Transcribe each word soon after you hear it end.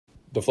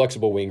The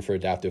flexible wing for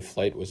adaptive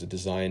flight was a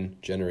design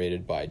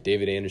generated by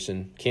David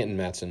Anderson, Canton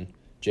Matson,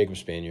 Jacob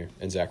Spanier,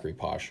 and Zachary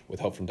Posch, with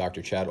help from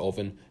Dr. Chad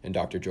Ulvin and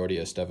Dr. Jordi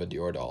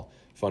Estevadeordal,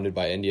 funded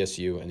by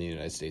NDSU and the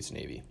United States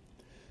Navy.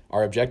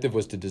 Our objective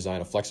was to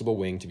design a flexible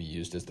wing to be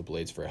used as the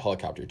blades for a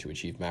helicopter to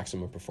achieve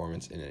maximum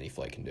performance in any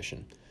flight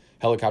condition.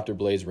 Helicopter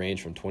blades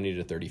range from 20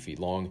 to 30 feet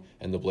long,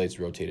 and the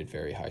blades rotate at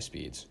very high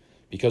speeds.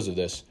 Because of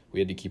this, we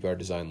had to keep our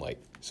design light,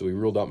 so we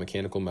ruled out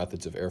mechanical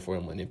methods of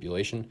airfoil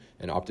manipulation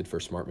and opted for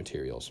smart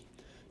materials.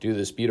 Due to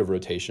the speed of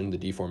rotation, the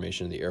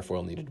deformation of the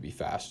airfoil needed to be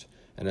fast,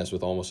 and as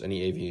with almost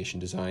any aviation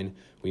design,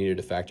 we needed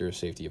a factor of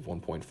safety of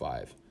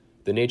 1.5.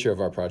 The nature of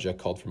our project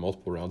called for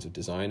multiple rounds of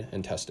design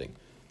and testing.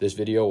 This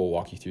video will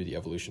walk you through the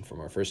evolution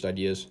from our first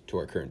ideas to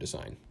our current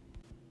design.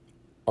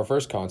 Our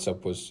first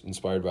concept was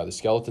inspired by the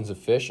skeletons of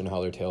fish and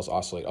how their tails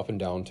oscillate up and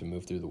down to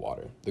move through the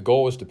water. The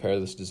goal was to pair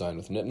this design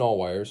with nitinol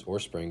wires or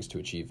springs to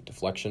achieve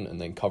deflection and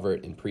then cover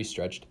it in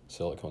pre-stretched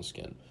silicone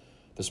skin.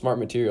 The smart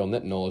material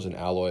nitinol is an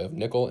alloy of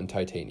nickel and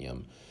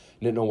titanium.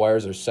 Nitinol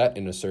wires are set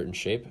in a certain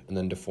shape and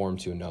then deform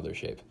to another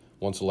shape.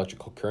 Once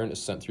electrical current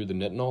is sent through the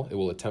nitinol, it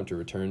will attempt to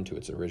return to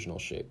its original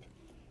shape.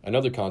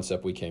 Another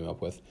concept we came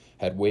up with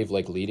had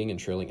wave-like leading and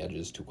trailing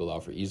edges to allow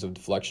for ease of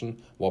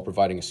deflection while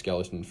providing a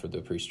skeleton for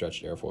the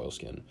pre-stretched airfoil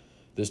skin.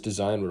 This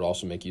design would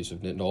also make use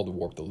of nitinol to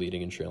warp the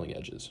leading and trailing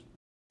edges.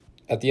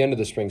 At the end of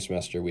the spring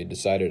semester, we had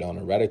decided on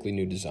a radically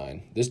new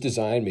design. This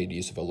design made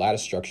use of a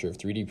lattice structure of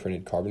 3D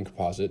printed carbon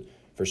composite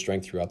for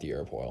strength throughout the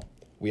airfoil.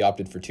 We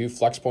opted for 2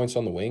 flex points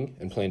on the wing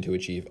and planned to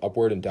achieve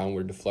upward and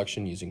downward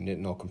deflection using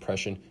nitinol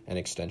compression and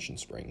extension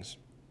springs.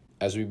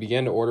 As we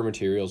began to order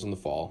materials in the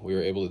fall, we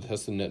were able to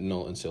test the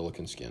nitinol and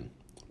silicone skin.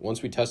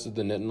 Once we tested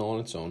the nitinol on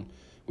its own,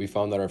 we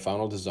found that our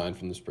final design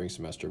from the spring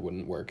semester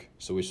wouldn't work,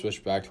 so we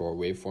switched back to our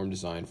waveform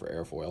design for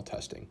airfoil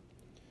testing.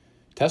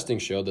 Testing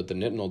showed that the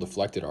nitinol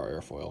deflected our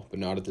airfoil, but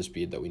not at the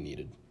speed that we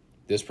needed.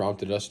 This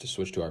prompted us to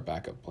switch to our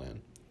backup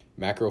plan,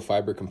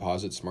 macrofiber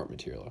composite smart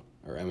material,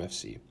 or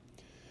MFC.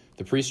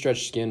 The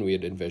pre-stretched skin we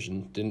had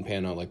envisioned didn't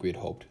pan out like we had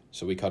hoped,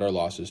 so we cut our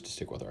losses to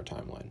stick with our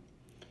timeline.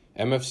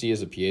 MFC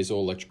is a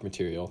piezoelectric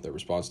material that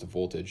responds to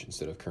voltage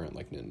instead of current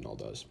like nitinol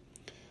does.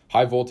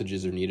 High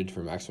voltages are needed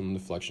for maximum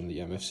deflection of the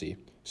MFC,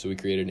 so we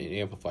created an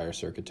amplifier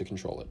circuit to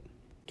control it.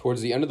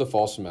 Towards the end of the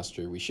fall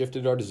semester, we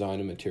shifted our design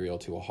and material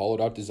to a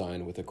hollowed-out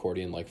design with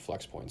accordion-like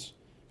flex points.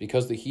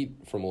 Because the heat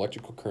from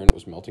electrical current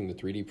was melting the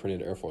 3D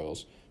printed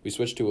airfoils, we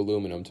switched to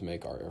aluminum to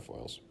make our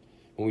airfoils.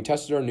 When we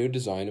tested our new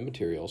design and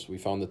materials, we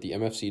found that the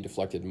MFC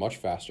deflected much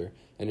faster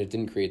and it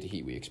didn't create the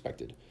heat we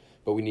expected,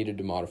 but we needed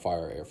to modify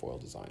our airfoil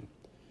design.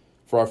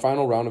 For our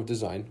final round of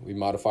design, we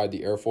modified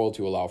the airfoil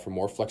to allow for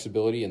more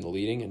flexibility in the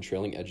leading and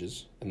trailing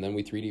edges, and then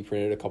we 3D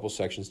printed a couple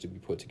sections to be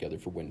put together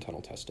for wind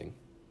tunnel testing.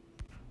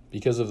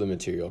 Because of the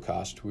material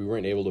cost, we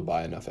weren't able to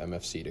buy enough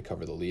MFC to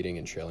cover the leading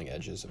and trailing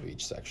edges of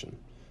each section,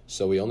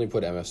 so we only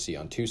put MFC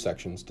on 2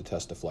 sections to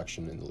test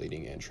deflection in the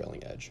leading and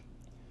trailing edge.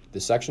 The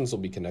sections will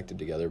be connected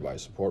together by a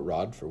support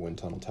rod for wind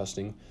tunnel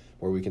testing,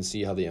 where we can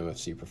see how the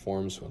MFC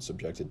performs when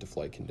subjected to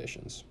flight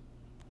conditions.